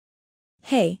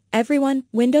Hey, everyone,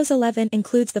 Windows 11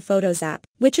 includes the Photos app,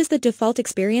 which is the default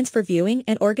experience for viewing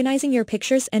and organizing your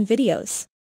pictures and videos.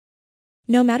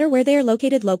 No matter where they are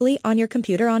located locally on your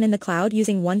computer or in the cloud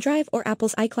using OneDrive or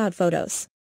Apple's iCloud Photos.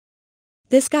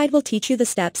 This guide will teach you the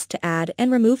steps to add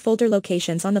and remove folder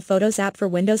locations on the Photos app for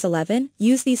Windows 11.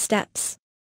 Use these steps.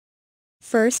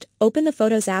 First, open the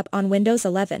Photos app on Windows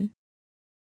 11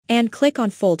 and click on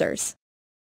Folders.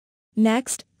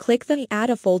 Next, click the Add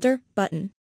a Folder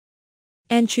button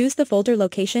and choose the folder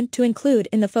location to include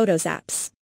in the Photos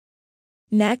apps.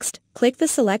 Next, click the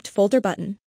Select Folder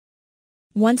button.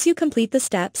 Once you complete the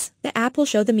steps, the app will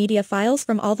show the media files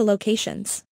from all the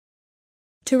locations.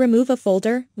 To remove a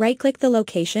folder, right-click the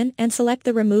location and select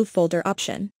the Remove Folder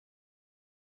option.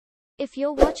 If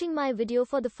you're watching my video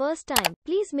for the first time,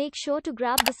 please make sure to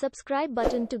grab the subscribe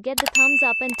button to get the thumbs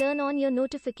up and turn on your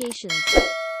notifications,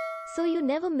 so you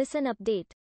never miss an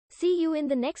update. See you in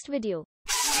the next video.